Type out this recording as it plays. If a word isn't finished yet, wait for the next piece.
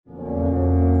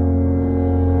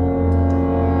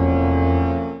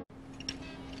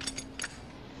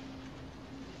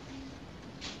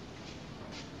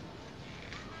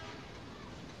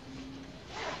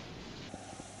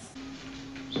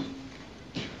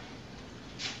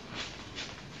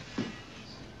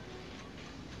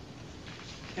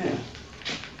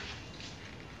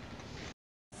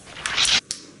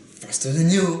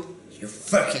studying you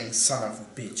fucking son of a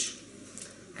bitch.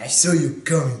 I saw you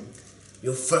coming,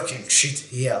 you fucking shit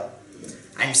here.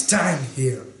 I'm standing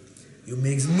here. You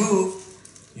make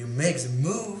the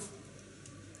move.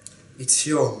 It's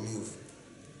your move.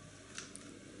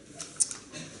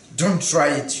 Don't try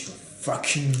it, you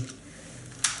fucking...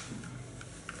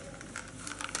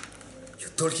 You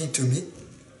talking to me?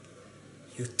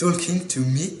 You talking to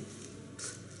me?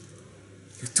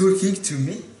 You talking to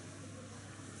me?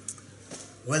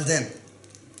 Well then,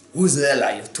 who the hell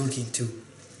are you talking to?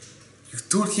 You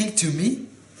talking to me?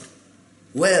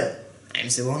 Well, I'm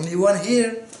the only one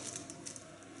here.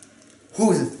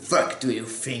 Who the fuck do you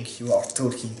think you are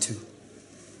talking to?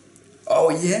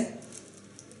 Oh yeah?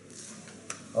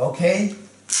 Okay.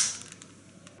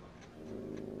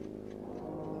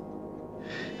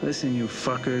 Listen, you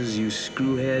fuckers, you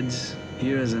screwheads.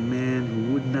 Here is a man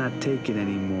who would not take it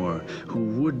anymore. Who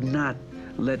would not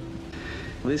let...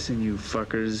 Listen, you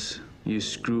fuckers, you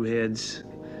screwheads.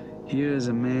 Here is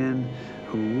a man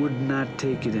who would not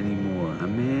take it anymore. A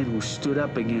man who stood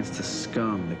up against the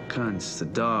scum, the cunts, the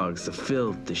dogs, the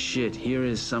filth, the shit. Here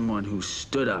is someone who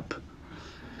stood up.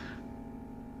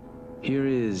 Here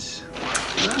is...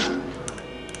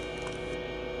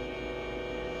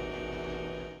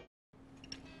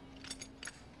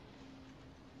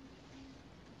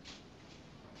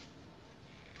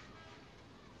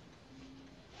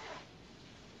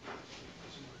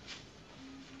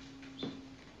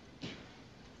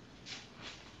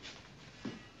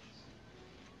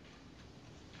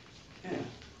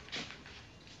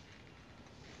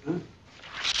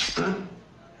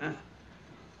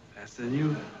 Faster than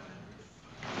you.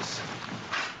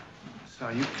 Saw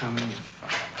you coming, you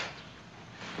fucking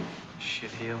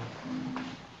shitheel.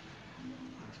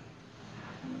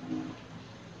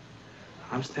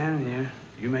 I'm standing here.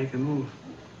 You make the move.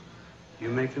 You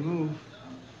make the move.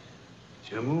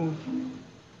 It's your move.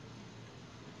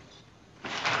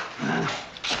 I'll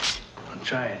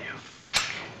try it, you.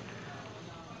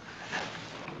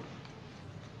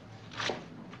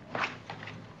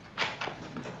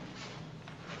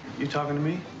 You talking to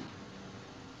me?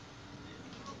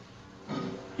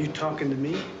 You talking to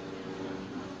me?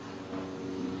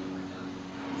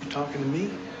 You talking to me?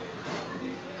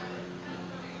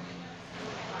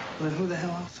 Well, then who the hell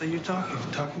else are you talking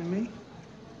to? Talking to me?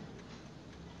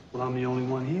 Well, I'm the only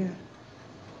one here.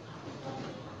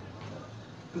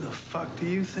 Who the fuck do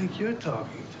you think you're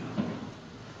talking to?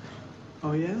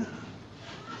 Oh, yeah?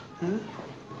 Huh?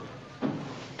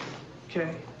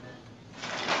 Okay.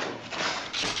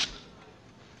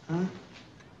 Huh?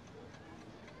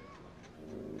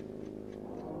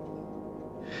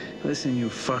 Listen, you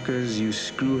fuckers, you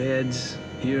screwheads.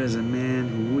 Here is a man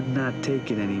who would not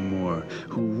take it anymore.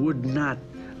 Who would not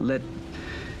let...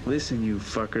 Listen, you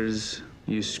fuckers,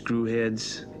 you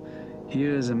screwheads.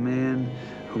 Here is a man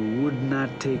who would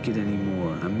not take it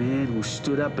anymore. A man who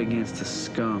stood up against the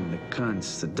scum, the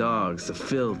cunts, the dogs, the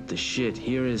filth, the shit.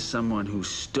 Here is someone who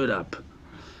stood up.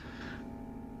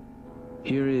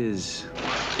 Here is...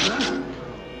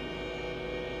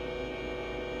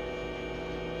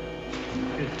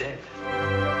 You're dead.